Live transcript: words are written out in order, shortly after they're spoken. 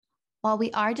While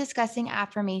we are discussing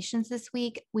affirmations this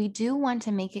week, we do want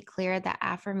to make it clear that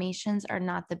affirmations are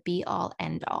not the be all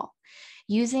end all.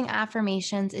 Using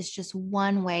affirmations is just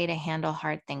one way to handle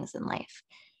hard things in life.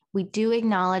 We do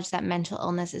acknowledge that mental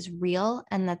illness is real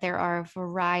and that there are a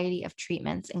variety of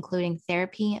treatments, including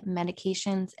therapy,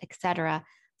 medications, etc.,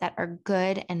 that are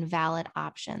good and valid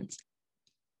options.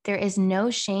 There is no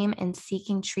shame in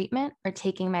seeking treatment or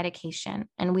taking medication,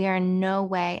 and we are in no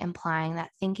way implying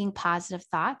that thinking positive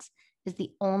thoughts is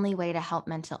the only way to help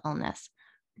mental illness.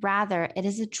 Rather, it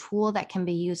is a tool that can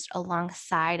be used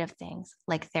alongside of things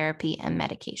like therapy and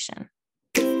medication.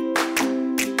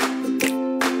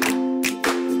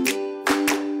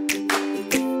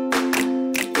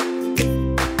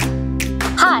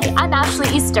 Hi, I'm Ashley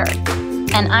Easter.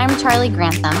 And I'm Charlie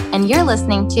Grantham, and you're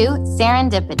listening to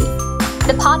Serendipity,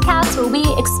 the podcast where we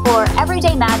explore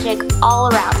everyday magic all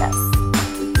around us.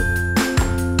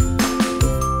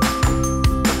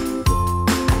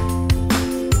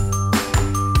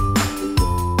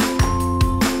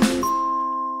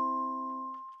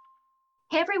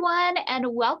 Hey everyone, and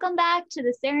welcome back to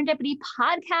the Serendipity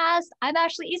podcast. I'm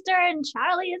Ashley Easter and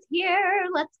Charlie is here.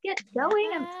 Let's get going.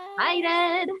 I'm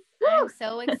excited. I'm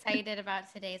so excited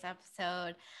about today's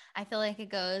episode. I feel like it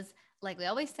goes, like we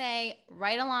always say,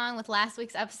 right along with last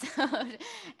week's episode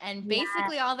and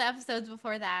basically all the episodes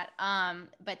before that.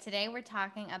 But today we're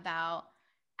talking about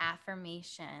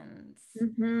affirmations.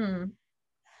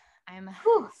 I'm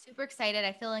super excited.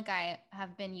 I feel like I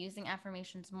have been using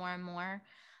affirmations more and more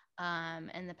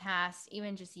in the past,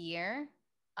 even just year.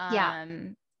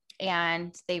 And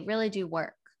they really do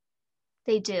work.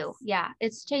 They do. Yeah.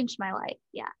 It's changed my life.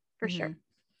 Yeah, for sure.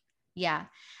 Yeah.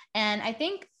 And I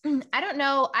think, I don't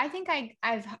know, I think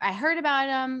I heard about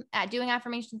them doing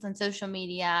affirmations on social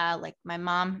media. Like my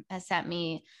mom has sent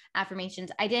me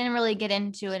affirmations. I didn't really get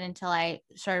into it until I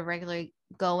started regularly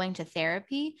going to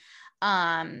therapy.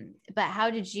 But how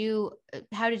did you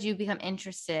become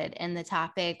interested in the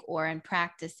topic or in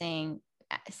practicing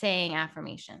saying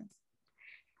affirmations?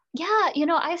 Yeah,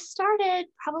 I started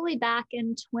probably back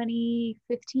in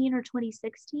 2015 or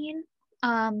 2016.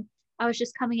 I was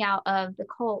just coming out of the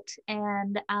cult,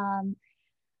 and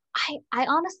I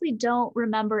honestly don't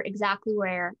remember exactly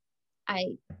where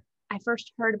I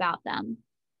first heard about them,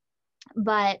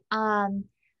 but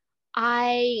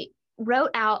I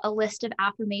wrote out a list of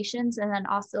affirmations and then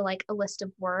also like a list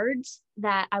of words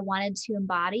that I wanted to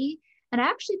embody. And I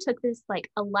actually took this like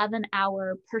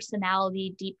 11-hour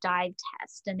personality deep dive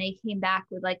test, and they came back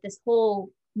with like this whole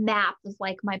map of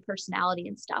like my personality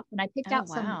and stuff. And I picked out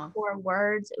some core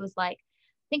words. It was like,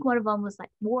 I think one of them was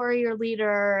like warrior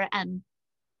leader. And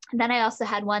then I also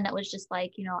had one that was just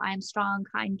like, I'm strong,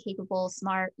 kind, capable,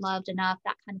 smart, loved enough,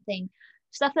 that kind of thing.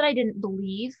 Stuff that I didn't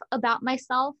believe about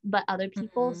myself, but other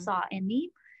people saw in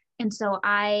me. And so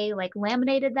I like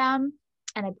laminated them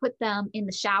and I put them in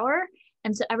the shower.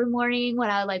 And so every morning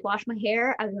when I like wash my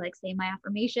hair, I would like say my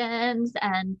affirmations.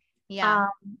 And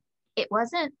it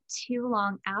wasn't too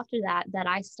long after that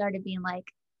I started being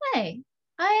like, hey,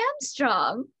 I am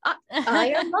strong.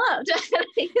 I am loved.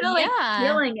 Like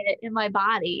feeling it in my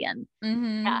body. And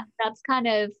that's kind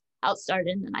of how it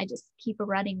started. And I just keep a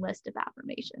running list of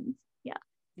affirmations.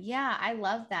 Yeah, I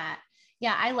love that.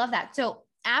 Yeah, I love that. So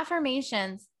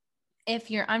affirmations,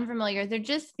 if you're unfamiliar, they're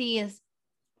just these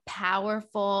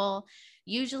powerful,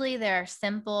 usually they're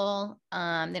simple. They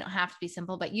don't have to be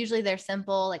simple, but usually they're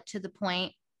simple, like to the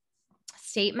point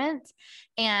statements,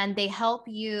 and they help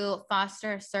you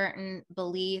foster a certain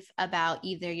belief about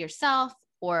either yourself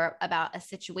or about a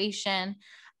situation,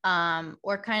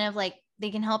 or kind of like they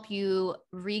can help you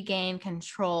regain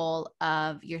control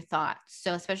of your thoughts.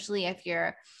 So especially if you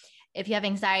have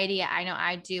anxiety, I know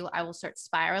I do, I will start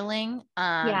spiraling.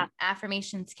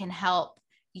 Affirmations can help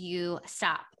you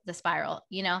stop the spiral,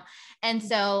 And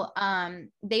so,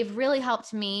 they've really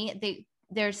helped me.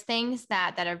 There's things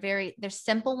that are there's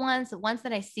simple ones, the ones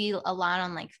that I see a lot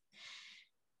on like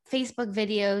Facebook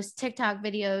videos, TikTok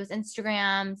videos,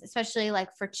 Instagrams, especially like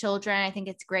for children. I think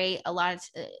it's great. A lot of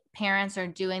parents are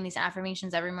doing these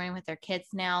affirmations every morning with their kids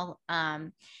now.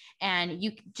 And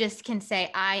you just can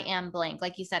say, I am blank,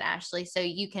 like you said, Ashley. So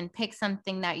you can pick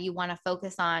something that you want to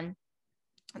focus on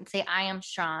and say, I am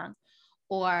strong,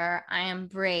 or I am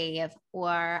brave,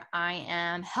 or I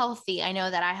am healthy. I know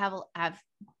that I have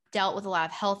dealt with a lot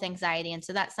of health anxiety. And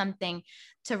so that's something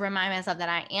to remind myself that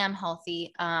I am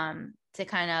healthy, to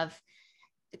kind of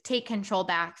take control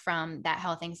back from that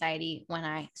health anxiety when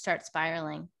I start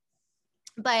spiraling.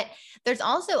 But there's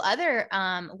also other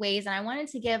ways. And I wanted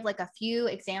to give like a few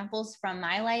examples from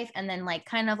my life, and then like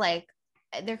kind of like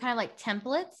they're kind of like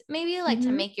templates, maybe like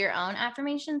to make your own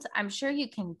affirmations. I'm sure you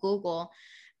can Google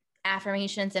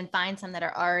affirmations and find some that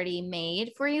are already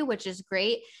made for you, which is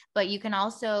great. But you can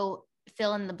also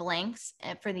fill in the blanks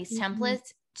for these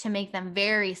templates to make them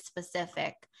very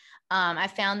specific. I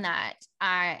found that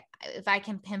if I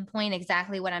can pinpoint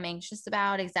exactly what I'm anxious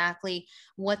about, exactly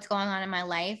what's going on in my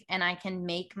life, and I can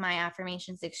make my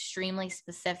affirmations extremely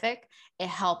specific, it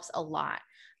helps a lot.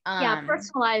 Yeah,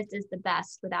 personalized is the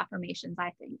best with affirmations,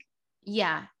 I think.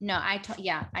 Yeah, no, I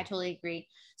totally agree.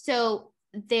 So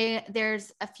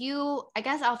there's a few, I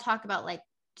guess I'll talk about like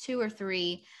 2 or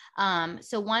 3.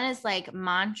 So one is like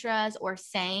mantras or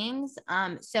sayings.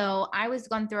 So I was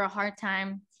going through a hard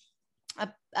time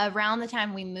around the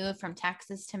time we moved from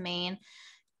Texas to Maine.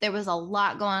 There was a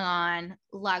lot going on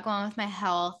with my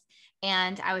health,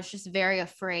 and I was just very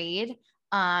afraid.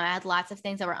 I had lots of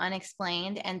things that were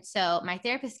unexplained. And so my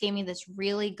therapist gave me this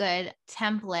really good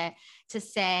template to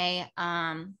say,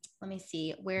 let me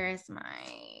see, let's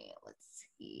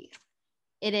see.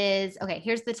 It is, okay,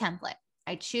 here's the template.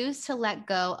 I choose to let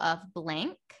go of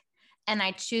blank, and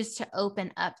I choose to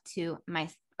open up to my,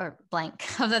 or blank.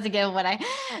 I was about to give what I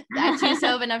choose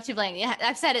to open up to blank. Yeah,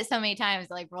 I've said it so many times,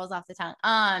 it like rolls off the tongue.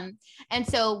 And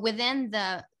so within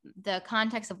the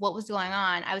context of what was going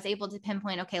on, I was able to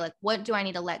pinpoint, okay, like what do I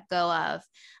need to let go of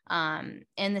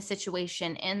in the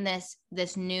situation, in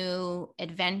this new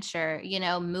adventure, you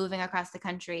know, moving across the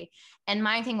country. And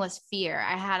my thing was fear.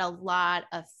 I had a lot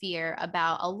of fear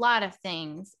about a lot of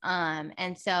things.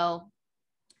 And so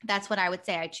that's what I would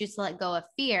say. I choose to let go of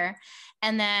fear.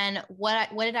 And then what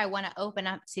did I want to open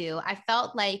up to? I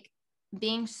felt like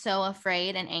being so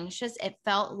afraid and anxious, it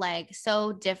felt like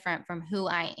so different from who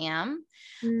I am.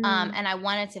 And I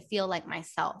wanted to feel like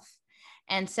myself.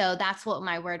 And so that's what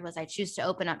my word was. I choose to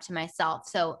open up to myself.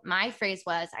 So my phrase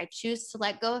was, I choose to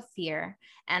let go of fear,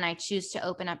 and I choose to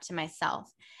open up to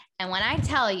myself. And when I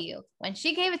tell you, when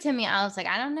she gave it to me, I was like,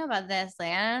 I don't know about this.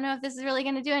 Like, I don't know if this is really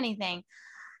going to do anything.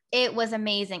 It was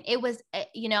amazing. It was,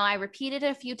 you know, I repeated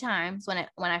it a few times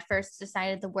when I first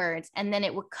decided the words, and then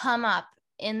it would come up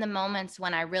in the moments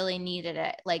when I really needed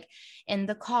it. Like in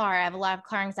the car, I have a lot of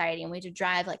car anxiety, and we had to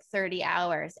drive like 30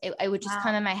 hours. It would just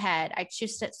come in my head. I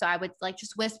choose to, so I would like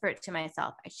just whisper it to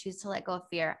myself. I choose to let go of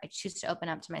fear. I choose to open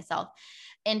up to myself.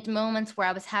 In moments where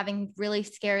I was having really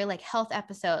scary, like health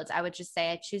episodes, I would just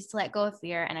say, I choose to let go of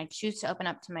fear, and I choose to open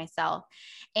up to myself.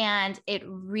 And it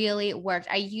really worked.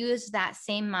 I used that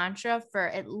same mantra for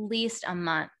at least a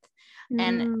month.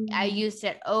 And I used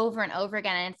it over and over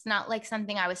again. And it's not like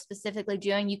something I was specifically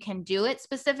doing. You can do it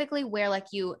specifically where, like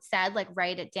you said, like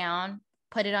write it down,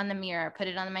 put it on the mirror, put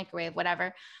it on the microwave,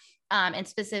 whatever. And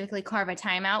specifically carve a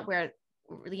timeout where,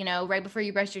 you know, right before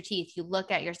you brush your teeth, you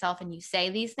look at yourself and you say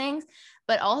these things.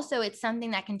 But also it's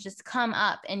something that can just come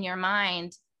up in your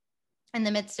mind in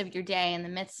the midst of your day, in the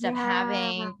midst of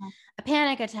having a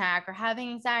panic attack or having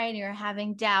anxiety or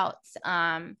having doubts.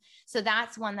 So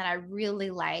that's one that I really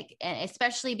like, and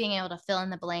especially being able to fill in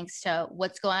the blanks to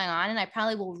what's going on. And I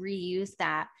probably will reuse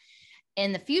that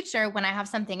in the future when I have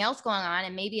something else going on,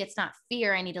 and maybe it's not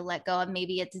fear I need to let go of,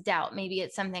 maybe it's doubt, maybe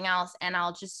it's something else. And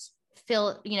I'll just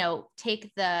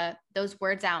take those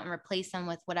words out and replace them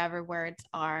with whatever words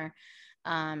are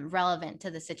relevant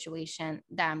to the situation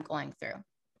that I'm going through.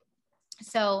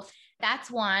 So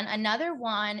that's one. Another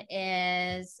one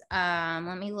is,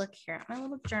 let me look here at my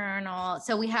little journal.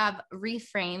 So we have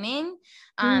reframing.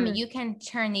 You can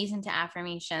turn these into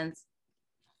affirmations.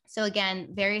 So again,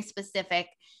 very specific.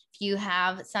 If you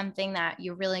have something that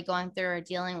you're really going through or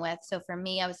dealing with. So for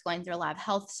me, I was going through a lot of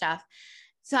health stuff.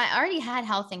 So I already had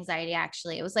health anxiety,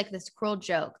 actually. It was like this cruel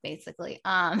joke, basically.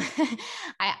 I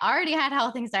already had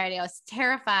health anxiety. I was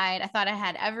terrified. I thought I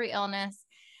had every illness.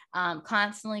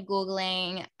 Constantly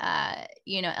Googling,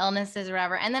 illnesses or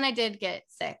whatever. And then I did get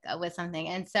sick with something.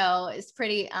 And so it's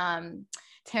pretty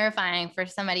terrifying for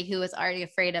somebody who was already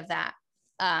afraid of that.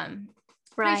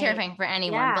 Pretty terrifying for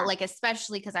anyone, but like,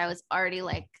 especially because I was already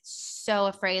like so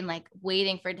afraid and like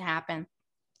waiting for it to happen.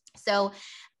 So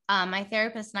my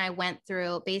therapist and I went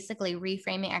through basically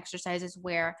reframing exercises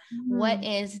where what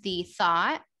is the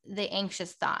thought, the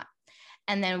anxious thought?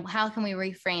 And then how can we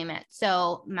reframe it?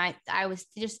 So I was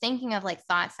just thinking of like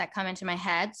thoughts that come into my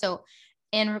head. So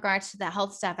in regards to the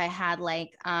health stuff, I had like,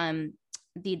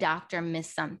 the doctor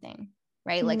missed something,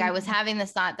 right? Like I was having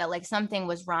this thought that like something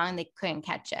was wrong. They couldn't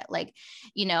catch it. Like,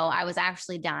 I was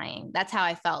actually dying. That's how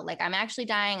I felt. Like I'm actually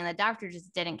dying and the doctor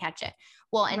just didn't catch it.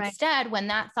 Well, instead, when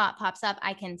that thought pops up,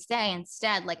 I can say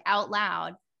instead, like out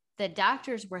loud, the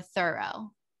doctors were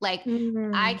thorough. Like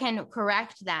I can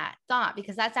correct that thought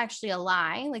because that's actually a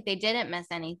lie. Like they didn't miss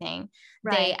anything.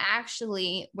 Right. They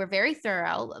actually were very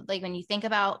thorough. Like when you think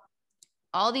about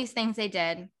all these things they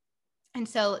did. And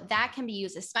so that can be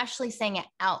used, especially saying it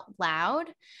out loud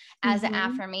as an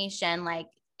affirmation, like,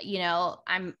 you know,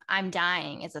 I'm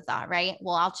dying is a thought, right?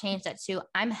 Well, I'll change that to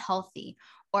I'm healthy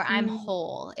or I'm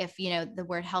whole. If, you know, the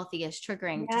word healthy is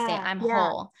triggering to say I'm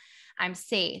whole, I'm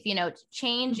safe, you know,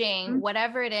 changing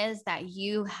whatever it is that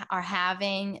you are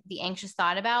having the anxious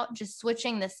thought about, just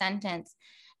switching the sentence.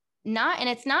 And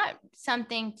it's not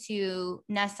something to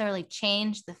necessarily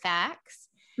change the facts,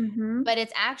 but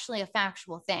it's actually a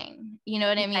factual thing. You know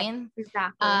what I mean?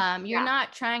 Exactly. You're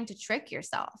not trying to trick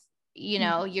yourself. You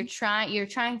know, you're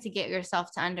trying to get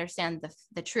yourself to understand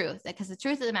the truth, because the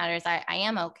truth of the matter is I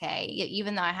am okay.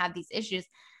 Even though I have these issues,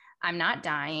 I'm not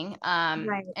dying.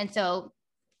 And so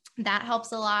that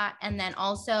helps a lot. And then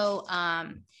also,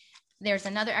 there's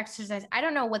another exercise. I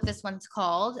don't know what this one's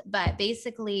called, but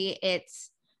basically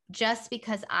it's just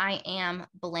because I am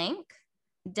blank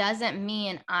doesn't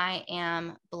mean I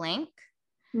am blank.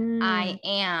 I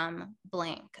am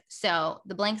blank. So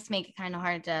the blanks make it kind of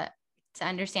hard to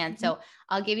understand. So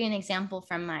I'll give you an example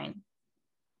from mine.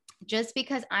 Just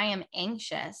because I am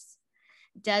anxious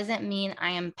doesn't mean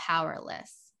I am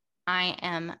powerless. I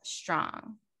am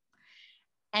strong.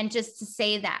 And just to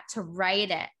say that, to write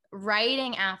it,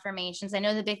 writing affirmations. I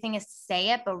know the big thing is to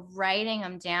say it, but writing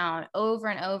them down over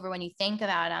and over when you think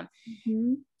about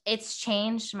them, it's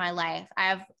changed my life.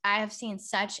 I have seen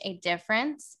such a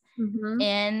difference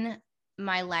in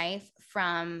my life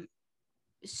from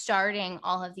starting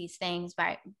all of these things,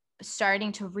 by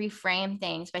starting to reframe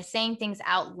things, by saying things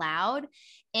out loud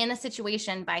in a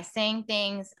situation, by saying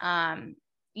things,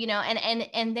 you know,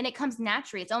 and then it comes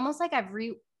naturally. It's almost like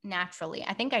naturally.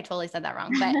 I think I totally said that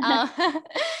wrong, but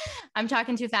I'm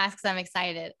talking too fast because I'm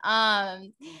excited.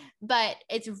 But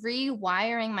it's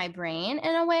rewiring my brain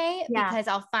in a way, because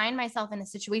I'll find myself in a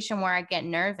situation where I get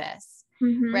nervous,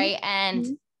 right? And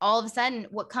all of a sudden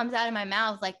what comes out of my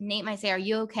mouth, like Nate might say, "Are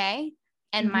you okay?"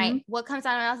 And what comes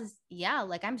out of my mouth is, "Yeah,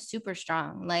 like I'm super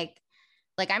strong. Like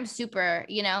I'm super,"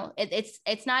 you know,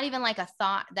 it's not even like a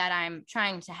thought that I'm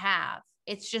trying to have.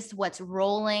 It's just what's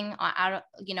rolling out of,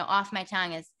 you know, off my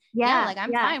tongue is, like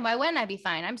I'm fine. Why wouldn't I be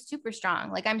fine? I'm super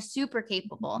strong. Like I'm super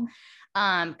capable.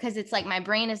 Cause it's like my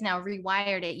brain is now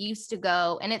rewired. It used to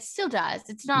go, and it still does.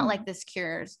 It's not like this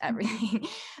cures everything,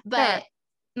 but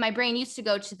my brain used to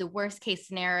go to the worst case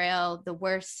scenario, the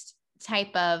worst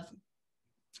type of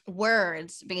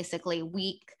words, basically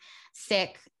weak,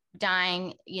 sick,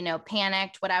 dying, you know,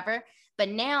 panicked, whatever. But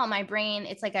now my brain,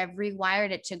 it's like I've rewired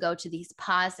it to go to these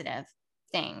positive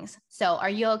things. So are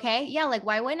you okay? Yeah. Like,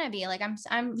 why wouldn't I be? Like, I'm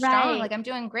strong. Like I'm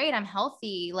doing great. I'm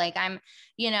healthy. Like I'm,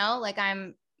 you know, like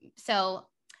so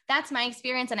that's my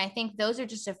experience. And I think those are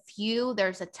just a few.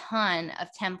 There's a ton of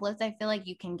templates I feel like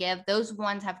you can give. Those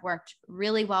ones have worked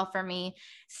really well for me,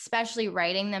 especially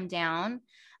writing them down,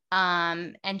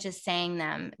 and just saying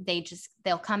them.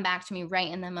 They'll come back to me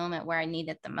right in the moment where I need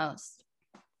it the most.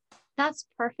 That's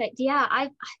perfect. Yeah, I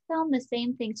found the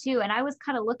same thing too. And I was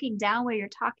kind of looking down where you're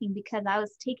talking because I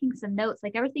was taking some notes.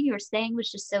 Like everything you were saying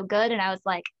was just so good. And I was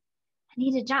like, I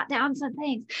need to jot down some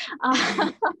things.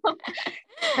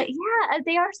 But yeah,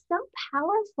 they are so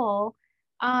powerful.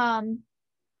 And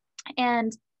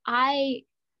I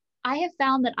have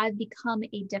found that I've become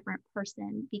a different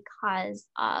person because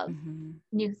of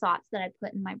new thoughts that I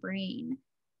put in my brain.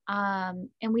 And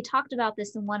we talked about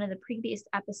this in one of the previous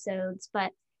episodes,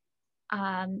 but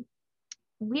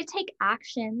we take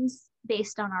actions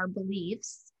based on our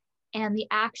beliefs, and the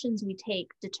actions we take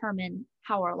determine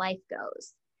how our life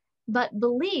goes. But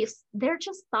beliefs, they're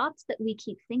just thoughts that we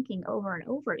keep thinking over and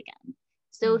over again.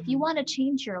 So if you want to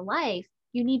change your life,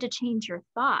 you need to change your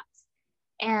thoughts.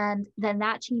 And then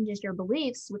that changes your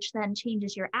beliefs, which then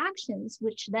changes your actions,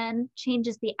 which then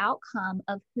changes the outcome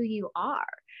of who you are.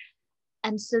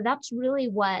 And so that's really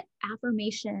what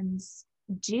affirmations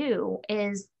do,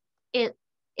 is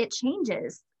it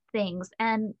changes things.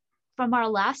 And from our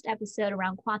last episode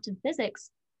around quantum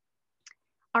physics,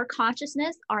 our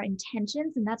consciousness, our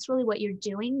intentions, and that's really what you're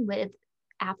doing with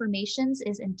affirmations,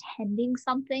 is intending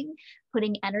something,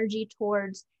 putting energy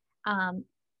towards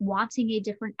wanting a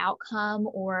different outcome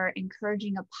or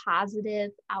encouraging a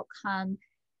positive outcome.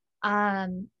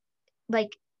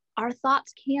 Like our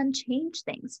thoughts can change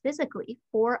things physically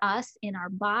for us in our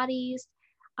bodies.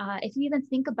 If you even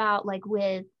think about like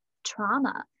with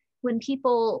trauma, when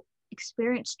people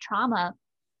experience trauma,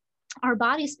 our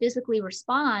bodies physically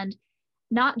respond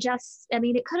not just, I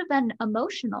mean, it could have been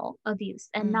emotional abuse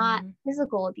and not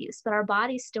physical abuse, but our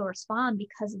bodies still respond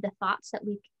because of the thoughts that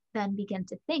we then begin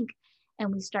to think.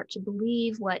 And we start to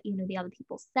believe what, the other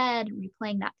people said,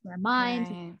 replaying that through our minds.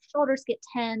 Right. Shoulders get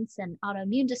tense and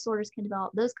autoimmune disorders can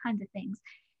develop, those kinds of things.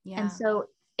 Yeah. And so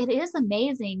it is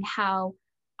amazing how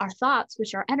our thoughts,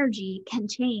 which are energy, can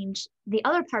change the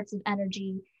other parts of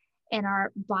energy in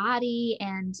our body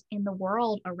and in the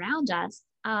world around us.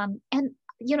 And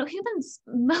humans,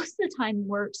 most of the time,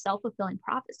 we're self-fulfilling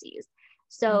prophecies.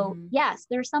 So yes,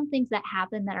 there are some things that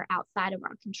happen that are outside of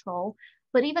our control,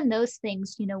 but even those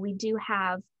things, we do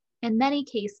have, in many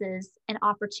cases, an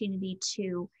opportunity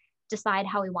to decide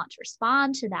how we want to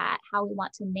respond to that, how we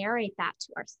want to narrate that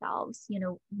to ourselves,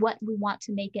 what we want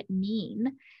to make it mean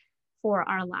for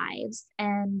our lives.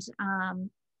 And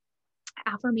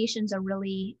affirmations are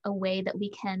really a way that we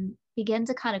can begin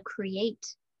to kind of create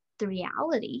the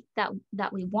reality that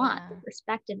we want, the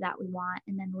perspective that we want,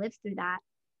 and then live through that.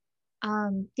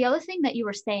 The other thing that you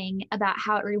were saying about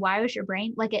how it rewires your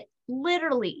brain, like it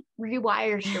literally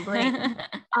rewires your brain.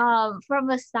 From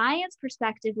a science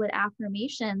perspective with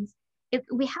affirmations,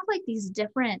 we have like these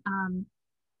different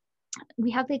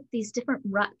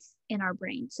ruts in our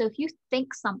brain. So if you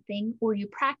think something or you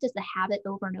practice a habit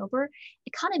over and over,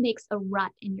 it kind of makes a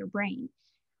rut in your brain.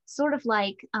 Sort of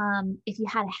like if you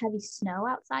had a heavy snow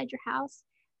outside your house,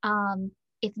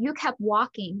 if you kept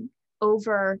walking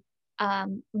over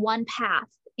one path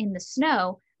in the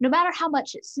snow, no matter how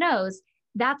much it snows,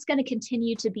 that's going to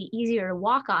continue to be easier to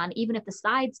walk on, even if the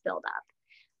sides build up.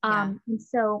 And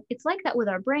so it's like that with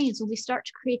our brains. When we start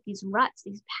to create these ruts,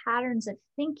 these patterns of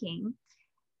thinking,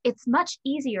 it's much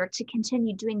easier to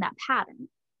continue doing that pattern.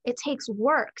 It takes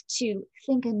work to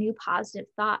think a new positive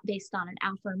thought based on an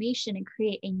affirmation and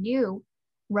create a new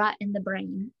rut in the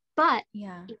brain. But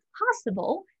it's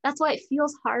possible. That's why it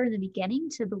feels hard in the beginning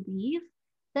to believe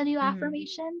the new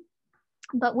affirmation.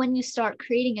 But when you start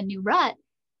creating a new rut,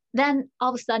 then all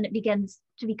of a sudden it begins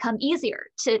to become easier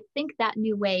to think that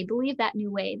new way, believe that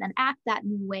new way, then act that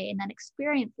new way, and then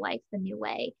experience life the new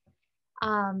way.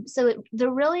 So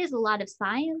there really is a lot of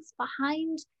science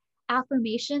behind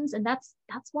affirmations, and that's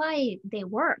why they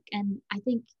work. And I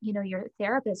think, your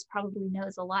therapist probably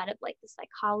knows a lot of like the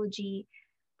psychology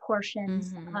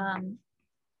portions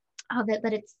of it,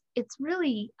 but it's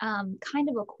really kind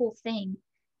of a cool thing.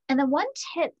 And the one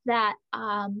tip that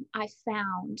I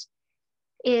found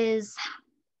is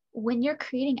when you're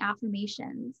creating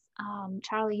affirmations,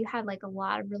 Charlie, you had like a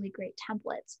lot of really great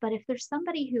templates, but if there's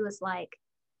somebody who is like,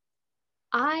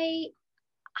 I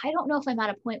don't know if I'm at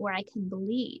a point where I can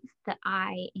believe that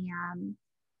I am,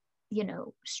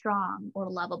 strong or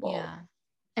lovable,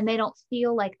 and they don't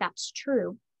feel like that's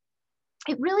true.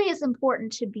 It really is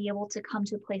important to be able to come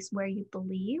to a place where you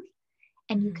believe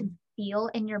and you can feel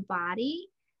in your body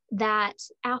that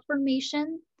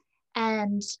affirmation.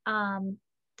 And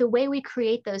the way we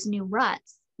create those new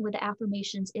ruts with the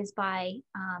affirmations is by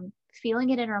feeling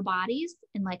it in our bodies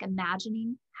and like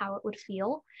imagining how it would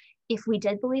feel if we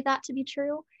did believe that to be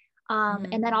true.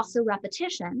 And then also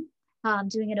repetition,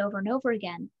 doing it over and over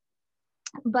again.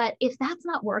 But if that's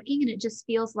not working and it just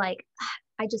feels like,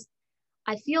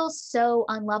 I feel so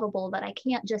unlovable that I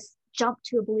can't just jump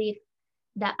to a belief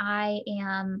that I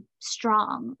am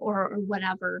strong or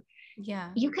whatever.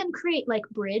 You can create like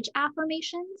bridge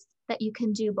affirmations that you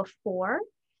can do before.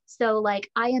 So like,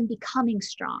 I am becoming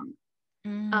strong,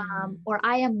 or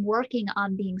I am working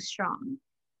on being strong.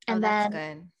 And then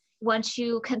good. Once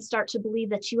you can start to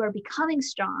believe that you are becoming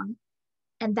strong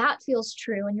and that feels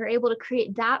true, and you're able to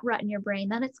create that rut in your brain,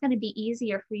 then it's going to be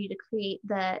easier for you to create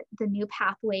the new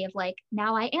pathway of like,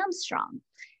 now I am strong.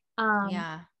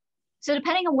 So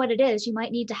depending on what it is, you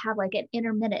might need to have like an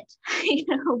intermittent,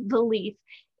 belief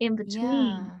in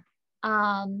between.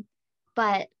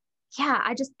 But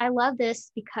yeah, I love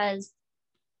this because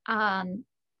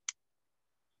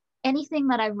anything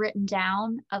that I've written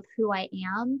down of who I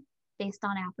am based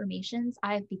on affirmations,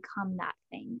 I've become that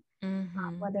thing.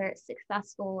 Whether it's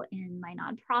successful in my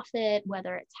nonprofit,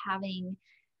 whether it's having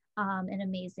an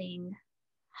amazing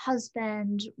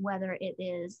husband, whether it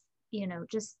is,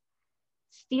 just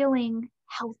feeling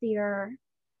healthier.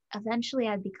 Eventually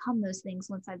I've become those things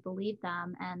once I believe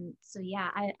them. And so, yeah,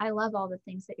 I love all the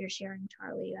things that you're sharing,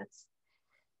 Charlie. That's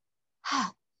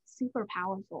super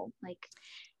powerful.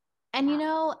 And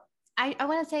I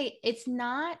want to say it's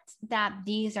not that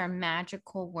these are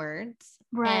magical words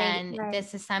and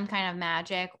this is some kind of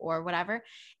magic or whatever.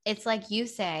 It's like you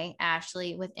say,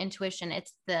 Ashley, with intuition,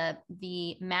 it's the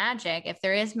magic, if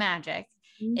there is magic,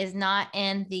 is not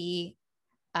in the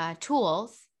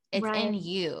tools, it's in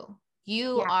you.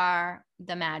 You are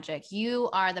the magic. You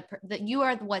are you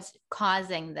are what's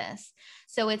causing this.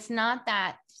 So it's not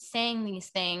that saying these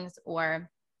things or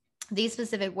these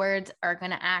specific words are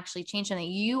going to actually change something.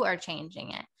 You are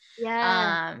changing it.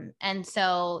 Yeah. And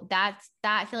so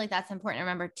I feel like that's important to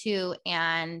remember too.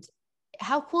 And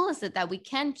how cool is it that we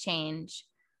can change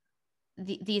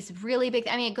these really big,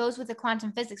 I mean, it goes with the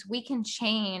quantum physics. We can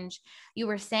change. You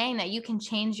were saying that you can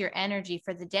change your energy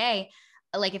for the day.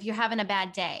 Like if you're having a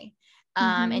bad day,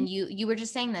 and you were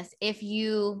just saying this, if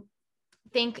you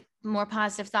think more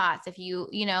positive thoughts, if you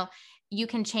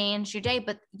can change your day,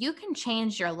 but you can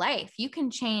change your life. You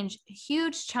can change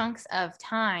huge chunks of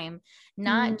time,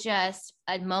 not just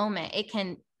a moment. It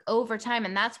can over time.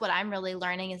 And that's what I'm really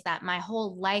learning, is that my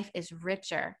whole life is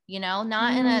richer,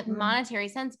 not in a monetary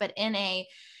sense, but in a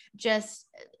just,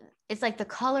 it's like the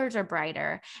colors are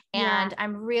brighter, and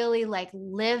I'm really like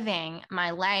living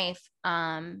my life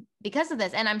because of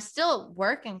this. And I'm still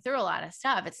working through a lot of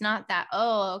stuff. It's not that,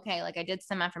 oh, okay, like I did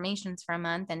some affirmations for a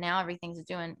month and now everything's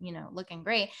doing, looking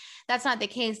great. That's not the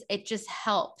case. It just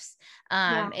helps.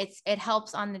 It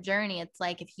helps on the journey. It's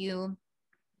like if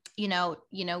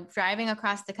driving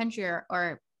across the country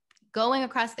or going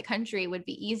across the country would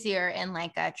be easier in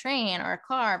like a train or a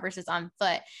car versus on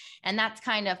foot. And that's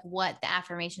kind of what the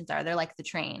affirmations are. They're like the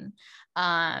train.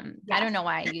 I don't know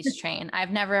why I use train. I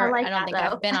don't think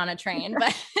I've been on a train,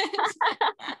 but,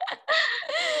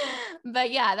 but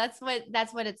yeah, that's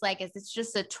what it's like, is it's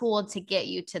just a tool to get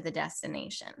you to the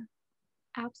destination.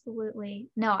 Absolutely.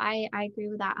 No, I agree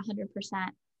with that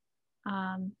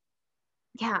 100%.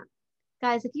 Yeah.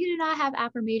 Guys, if you do not have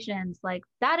affirmations, like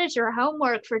that is your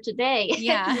homework for today.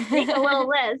 Yeah. Make a little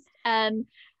list and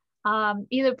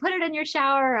either put it in your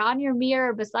shower or on your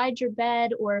mirror beside your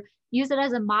bed, or use it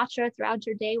as a mantra throughout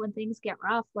your day when things get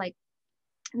rough. Like,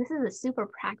 this is a super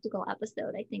practical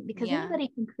episode, I think, because anybody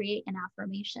can create an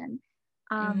affirmation.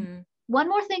 One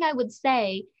more thing I would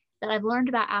say that I've learned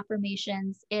about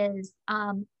affirmations is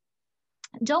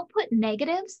don't put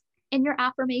negatives in your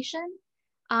affirmation.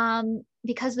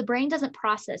 Because the brain doesn't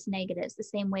process negatives the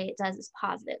same way it does as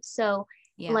positives. So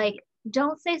like,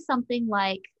 don't say something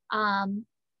like, I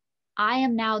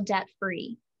am now debt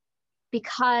free,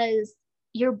 because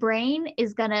your brain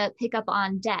is going to pick up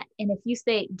on debt. And if you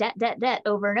say debt, debt, debt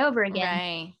over and over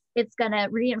again, it's going to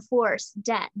reinforce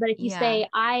debt. But if you say,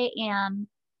 I am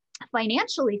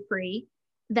financially free,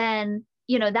 then,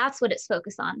 that's what it's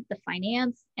focused on, the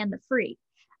finance and the free.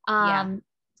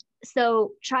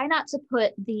 So try not to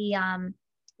put the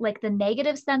like the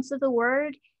negative sense of the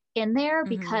word in there,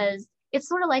 because it's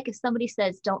sort of like if somebody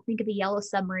says, don't think of the yellow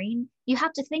submarine, you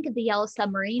have to think of the yellow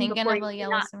submarine before you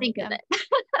not think of it.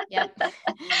 Yep.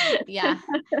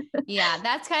 Yeah.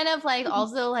 That's kind of like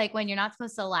also like when you're not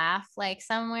supposed to laugh, like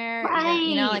somewhere,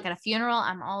 like at a funeral,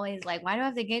 I'm always like, why do I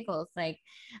have the giggles? Like,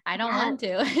 I don't want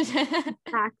to.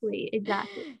 Exactly.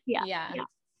 Yeah.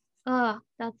 Oh,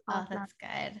 that's awesome. Oh, that's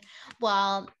good.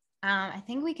 Well, I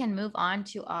think we can move on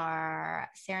to our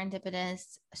serendipitous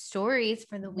stories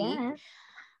for the week.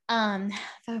 A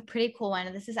pretty cool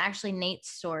one. This is actually Nate's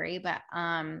story, but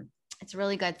it's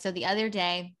really good. So the other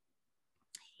day,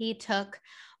 he took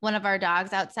one of our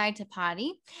dogs outside to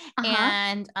potty,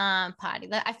 and potty.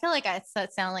 I feel like I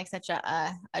sound like such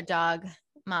a dog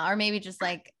mom, or maybe just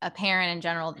like a parent in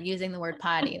general using the word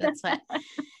potty. That's what.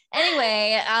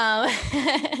 Anyway,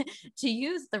 to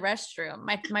use the restroom,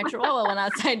 my Chihuahua went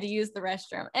outside to use the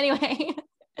restroom. Anyway,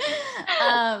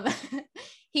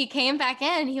 he came back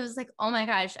in. He was like, "Oh my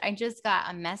gosh, I just got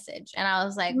a message," and I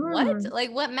was like, "What?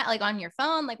 Like what? Like on your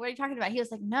phone? Like what are you talking about?" He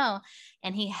was like, "No,"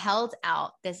 and he held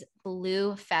out this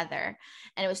blue feather,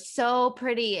 and it was so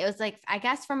pretty. It was like, I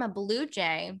guess from a blue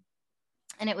jay.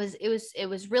 And it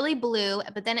was really blue,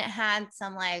 but then it had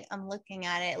some, like, I'm looking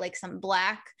at it, like some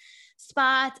black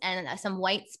spots and some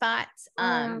white spots,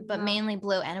 but mainly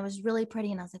blue. And it was really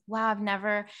pretty. And I was like, wow, I've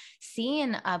never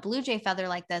seen a blue jay feather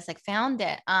like this, like found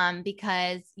it.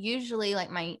 Because usually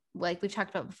like we've talked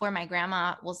about before, my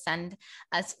grandma will send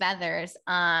us feathers.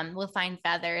 We'll find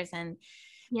feathers, and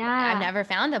I've never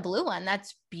found a blue one.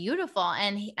 That's beautiful.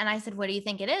 And I said, what do you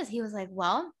think it is? He was like,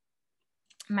 well,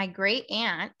 my great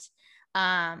aunt,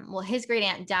 his great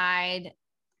aunt died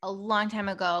a long time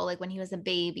ago, like when he was a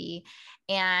baby,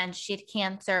 and she had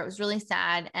cancer. It was really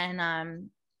sad. And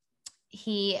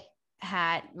he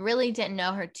really didn't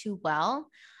know her too well.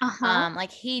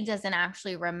 Like he doesn't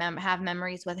actually have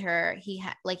memories with her. He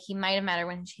might have met her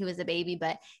when he was a baby,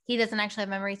 but he doesn't actually have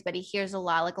memories, but he hears a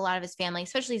lot, like a lot of his family,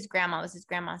 especially his grandma, was his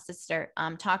grandma's sister,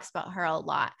 talks about her a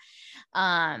lot.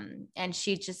 And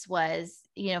she just was,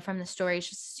 from the story,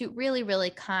 she's just really,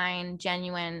 really kind,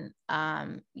 genuine,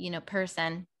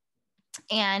 person.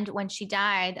 And when she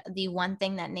died, the one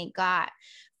thing that Nate got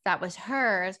that was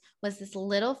hers was this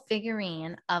little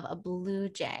figurine of a blue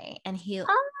jay. And he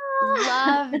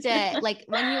loved it. Like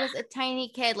when he was a tiny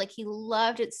kid, like he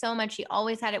loved it so much. He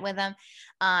always had it with him.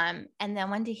 And then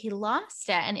one day he lost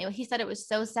it, and he said it was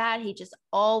so sad. He just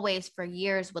always for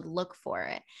years would look for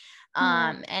it.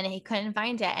 And he couldn't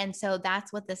find it. And so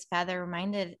that's what this feather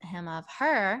reminded him of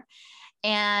her.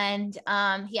 And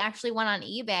he actually went on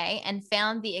eBay and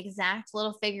found the exact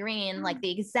little figurine, like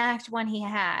the exact one he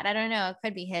had. I don't know, it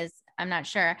could be his, I'm not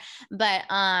sure. But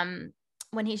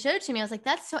when he showed it to me, I was like,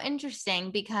 that's so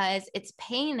interesting, because it's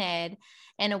painted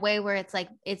in a way where it's like,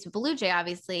 it's blue jay,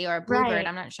 obviously, or a bluebird. Right.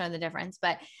 I'm not sure the difference,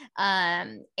 but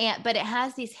it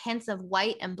has these hints of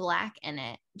white and black in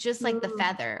it, just like the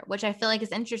feather, which I feel like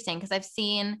is interesting, because I've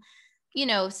seen, you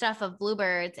know, stuff of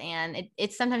bluebirds and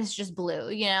it's sometimes just blue,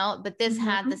 you know, but this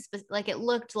had this, like, it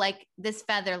looked like this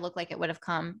feather looked like it would have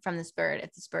come from this bird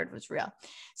if this bird was real.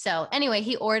 So anyway,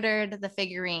 he ordered the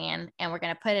figurine, and we're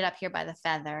going to put it up here by the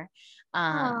feather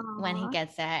when he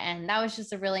gets it. And that was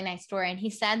just a really nice story. And he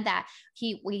said that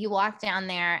he walked down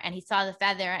there and he saw the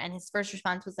feather, and his first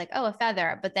response was like, oh, a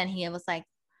feather. But then he was like,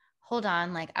 hold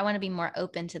on, like, I want to be more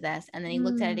open to this. And then he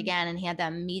looked at it again, and he had the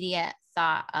immediate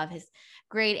thought of his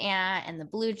great aunt and the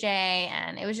blue jay.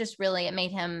 And it was just really, it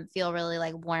made him feel really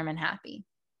like warm and happy.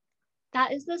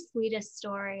 That is the sweetest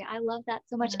story. I love that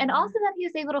so much. And also that he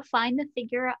was able to find the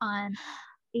figure on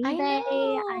eBay.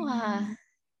 I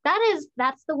mean,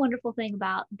 that's the wonderful thing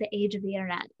about the age of the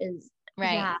internet is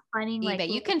finding eBay. Like,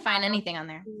 you can find anything on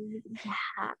there.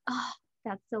 Yeah. Oh,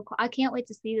 that's so cool. I can't wait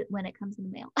to see it when it comes in the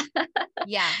mail.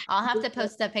 Yeah. I'll have to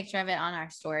post a picture of it on our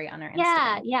story on our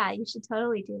Instagram. Yeah. You should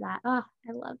totally do that. Oh,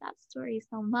 I love that story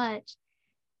so much.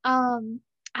 I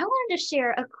wanted to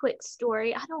share a quick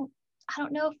story. I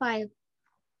don't know if I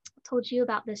told you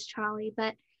about this, Charlie,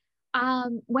 but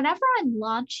whenever I'm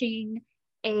launching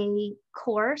a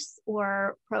course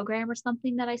or program or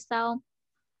something that I sell,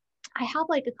 I have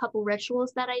like a couple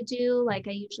rituals that I do. Like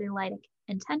I usually light an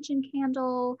intention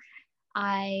candle.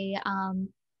 I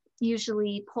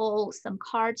usually pull some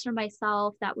cards for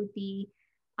myself that would be,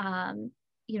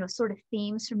 sort of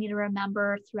themes for me to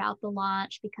remember throughout the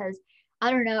launch, because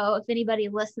I don't know if anybody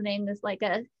listening is like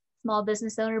a small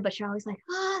business owner, but you're always like,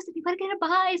 is anybody going to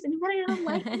buy? Is anybody going to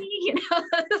like me? You know,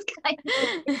 this kind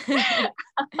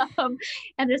of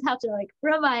and just have to like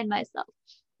remind myself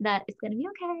that it's going to be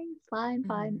okay. It's fine.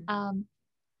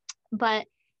 But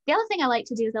the other thing I like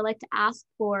to do is I like to ask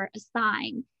for a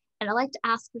sign. And I like to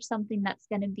ask for something that's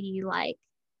going to be like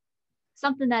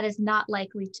something that is not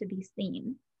likely to be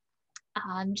seen,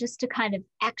 just to kind of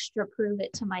extra prove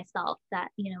it to myself that,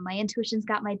 you know, my intuition's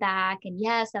got my back. And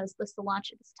yes, I was supposed to launch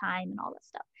at this time and all that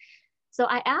stuff. So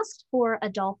I asked for a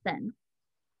dolphin,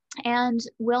 and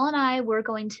Will and I were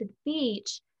going to the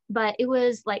beach, but it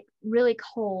was like really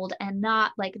cold and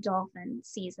not like dolphin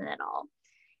season at all.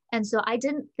 And so I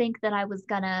didn't think that I was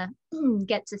going to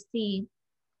get to see,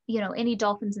 you know, any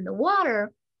dolphins in the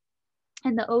water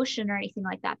in the ocean or anything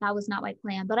like that. That was not my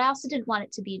plan. But I also didn't want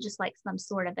it to be just like some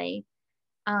sort of a,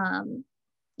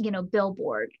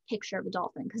 billboard picture of a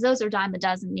dolphin, because those are dime a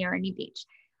dozen near any beach.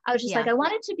 I was just like, I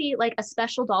want it to be like a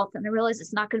special dolphin. I realize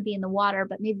it's not going to be in the water,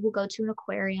 but maybe we'll go to an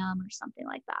aquarium or something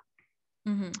like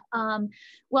that.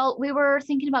 Well, we were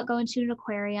thinking about going to an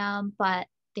aquarium, but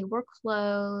they were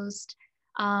closed.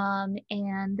 And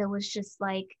there was just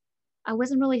like, I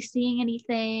wasn't really seeing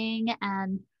anything.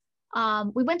 And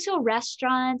we went to a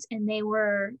restaurant, and they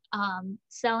were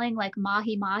selling like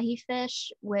mahi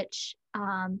fish, which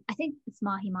I think it's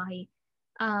mahi,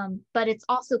 but it's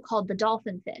also called the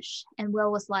dolphin fish. And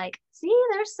Will was like, see,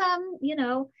 there's some,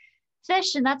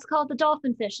 fish, and that's called the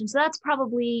dolphin fish. And so that's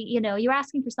probably, you're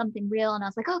asking for something real. And I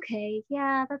was like, okay,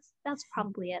 yeah, that's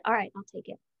probably it. All right, I'll take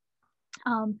it.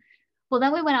 Well,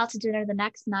 then we went out to dinner the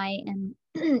next night, and,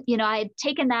 I had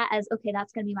taken that as, okay,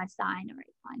 that's going to be my sign. All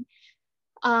right,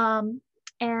 fine.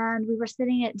 And we were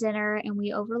sitting at dinner, and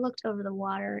we overlooked over the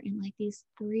water, and like these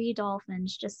 3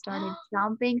 dolphins just started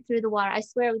jumping through the water. I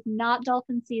swear it was not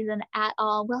dolphin season at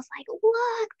all. Will's like,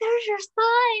 look, there's your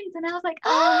signs. And I was like,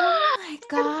 oh my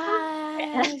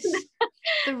gosh.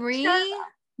 3?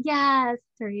 Yes,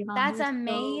 3 of them. That's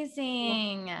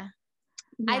amazing. So cool.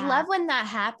 Yeah. I love when that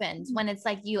happens, when it's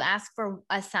like you ask for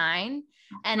a sign,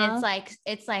 and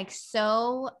it's like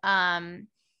so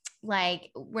like,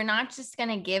 we're not just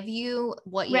gonna give you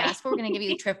what you asked for, we're gonna give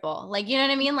you triple. Like, you know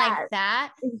what I mean? Yes, like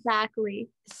that. Exactly.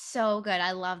 So good.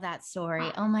 I love that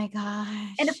story. Oh my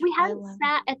gosh. And if we hadn't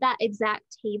sat at that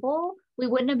exact table, we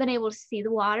wouldn't have been able to see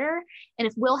the water. And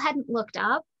if Will hadn't looked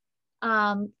up,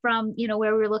 from,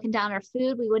 where we were looking down our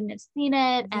food, we wouldn't have seen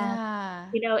it. Yeah.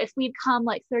 And, if we'd come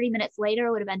like 30 minutes later,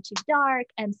 it would have been too dark.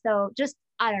 And so just,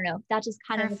 I don't know, that just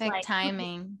kind of was Perfect like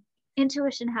timing.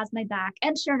 Intuition has my back.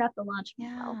 And sure enough, the launch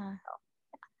went well. Yeah.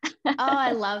 Oh,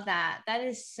 I love that. That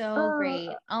is so great.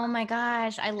 Oh my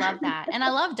gosh. I love that. And I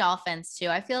love dolphins too.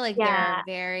 I feel like they're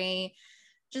very,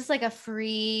 just like a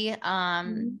free,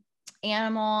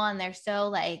 animal, and they're so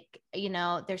like,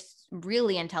 they're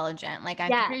really intelligent. Like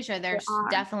I'm pretty sure they're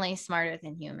definitely smarter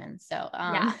than humans. So,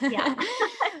 yeah.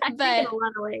 But in a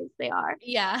lot of ways they are.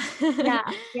 Yeah.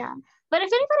 Yeah. But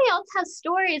if anybody else has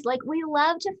stories, like we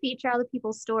love to feature other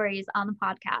people's stories on the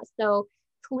podcast. So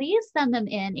please send them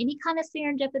in. Any kind of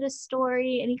serendipitous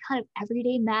story, any kind of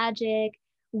everyday magic,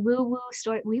 woo-woo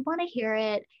story. We want to hear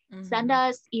it. Send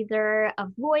us either a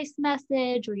voice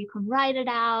message, or you can write it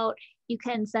out. You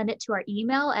can send it to our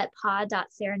email at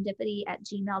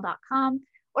pod.serendipity@gmail.com,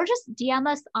 or just DM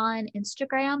us on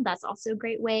Instagram. That's also a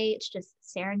great way. It's just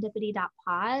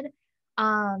serendipity.pod.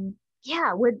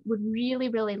 Would really,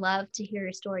 really love to hear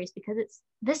your stories, because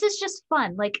this is just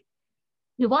fun. Like,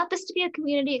 we want this to be a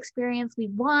community experience. We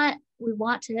want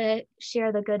to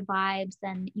share the good vibes,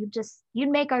 and you'd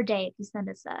make our day if you send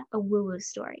us a woo-woo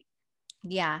story.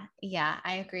 Yeah,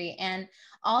 I agree. And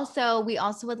also, we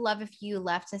also would love if you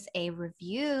left us a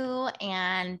review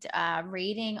and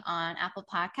rating on Apple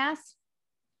Podcasts.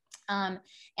 And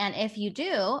if you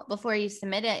do, before you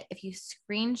submit it, if you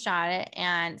screenshot it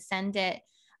and send it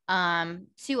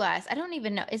to us, I don't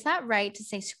even know, is that right to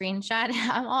say screenshot?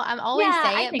 I'm always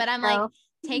say it, but I'm like,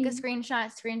 take a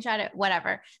screenshot it,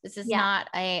 whatever. This is not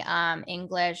a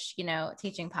English,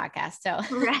 teaching podcast. So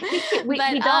right. We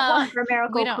don't want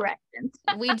grammatical corrections.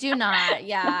 We do not.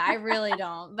 Yeah, I really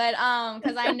don't. But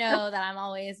because I know that I'm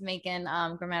always making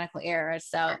grammatical errors.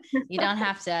 So you don't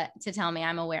have to tell me,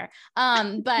 I'm aware.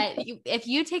 But if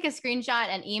you take a screenshot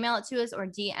and email it to us or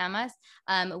DM us,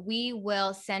 we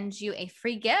will send you a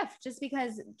free gift, just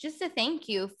to thank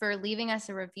you for leaving us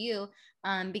a review.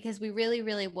 Because we really,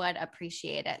 really would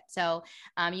appreciate it. So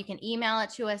you can email it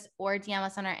to us or DM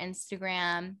us on our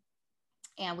Instagram,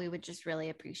 and we would just really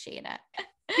appreciate it.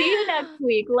 See you next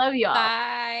week. Love y'all.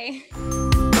 Bye.